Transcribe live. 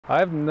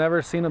I've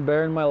never seen a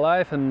bear in my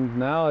life, and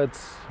now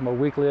it's a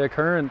weekly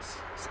occurrence,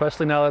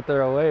 especially now that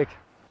they're awake.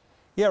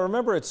 Yeah,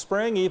 remember it's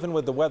spring, even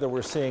with the weather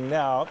we're seeing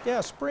now.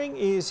 Yeah, spring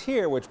is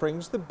here, which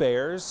brings the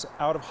bears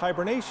out of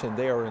hibernation.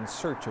 They are in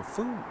search of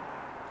food.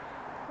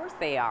 Of course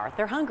they are.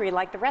 They're hungry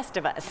like the rest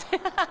of us.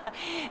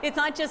 It's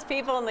not just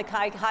people in the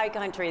high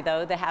country,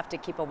 though, that have to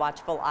keep a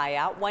watchful eye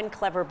out. One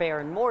clever bear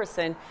in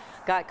Morrison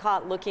got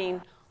caught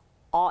looking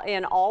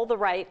in all the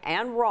right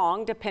and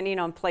wrong, depending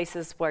on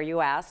places where you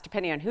ask,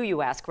 depending on who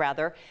you ask,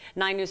 rather.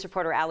 9 News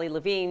reporter Allie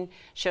Levine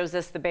shows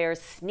us the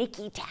bear's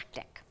sneaky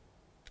tactic.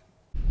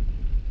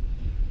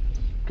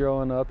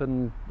 Growing up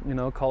in,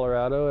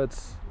 Colorado,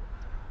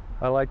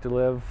 I like to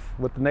live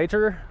with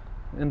nature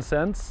in a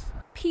sense.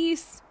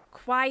 Peace,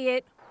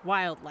 quiet,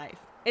 wildlife.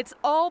 It's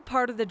all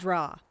part of the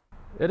draw.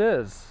 It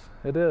is.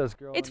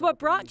 It's what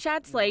brought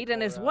Chad Slade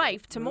and his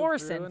wife to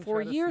Morrison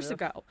 4 years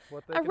ago,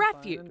 a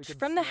refuge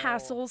from the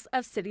hassles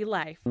of city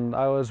life. And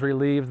I was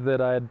relieved that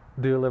I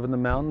do live in the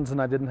mountains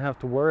and I didn't have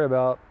to worry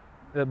about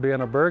it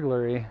being a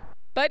burglary.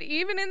 But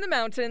even in the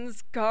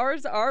mountains,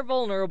 cars are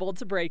vulnerable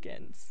to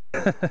break-ins.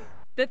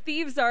 The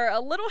thieves are a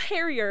little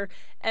hairier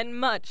and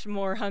much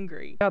more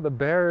hungry. Yeah, the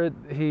bear,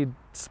 he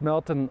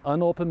smelt an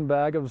unopened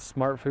bag of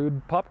Smart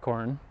Food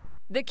popcorn.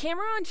 The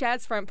camera on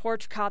Chad's front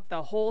porch caught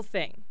the whole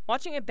thing.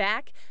 Watching it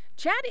back,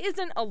 Chad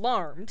isn't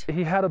alarmed.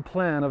 He had a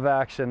plan of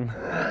action,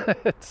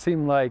 it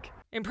seemed like.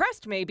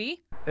 Impressed,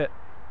 maybe. It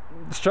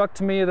struck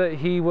to me that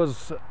he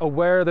was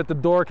aware that the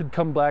door could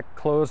come back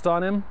closed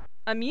on him.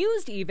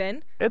 Amused,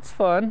 even. It's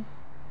fun,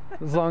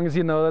 as long as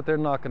you know that they're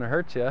not going to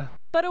hurt you.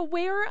 But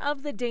aware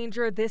of the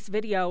danger this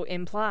video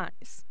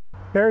implies.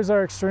 Bears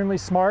are extremely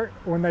smart.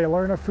 When they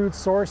learn a food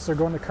source, they're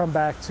going to come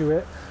back to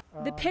it.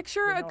 The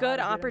picture a good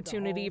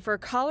opportunity for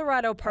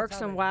Colorado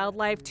Parks and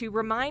Wildlife to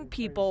remind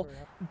people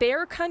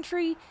bear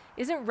country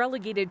isn't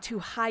relegated to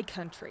high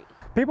country.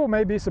 People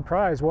may be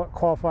surprised what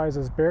qualifies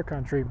as bear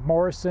country.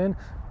 Morrison,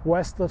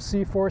 west of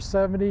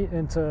C-470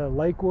 into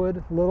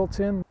Lakewood,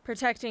 Littleton.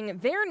 Protecting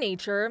their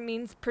nature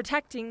means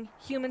protecting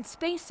human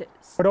spaces.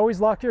 But always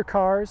lock your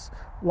cars,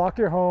 lock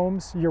your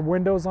homes, your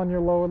windows on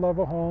your lower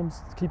level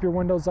homes. Keep your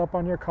windows up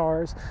on your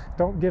cars.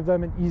 Don't give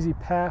them an easy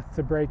path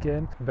to break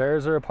in.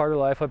 Bears are a part of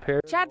life up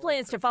here. Chad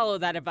plans to follow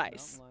that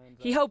advice.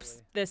 He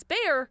hopes this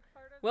bear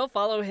will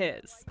follow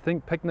his. I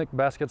think picnic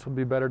baskets would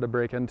be better to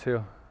break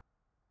into.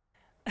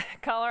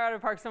 Colorado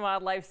Parks and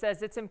Wildlife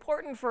says it's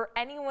important for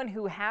anyone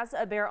who has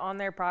a bear on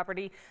their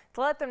property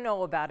to let them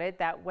know about it.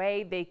 That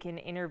way they can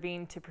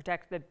intervene to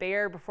protect the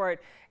bear before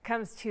it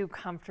comes too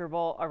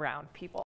comfortable around people.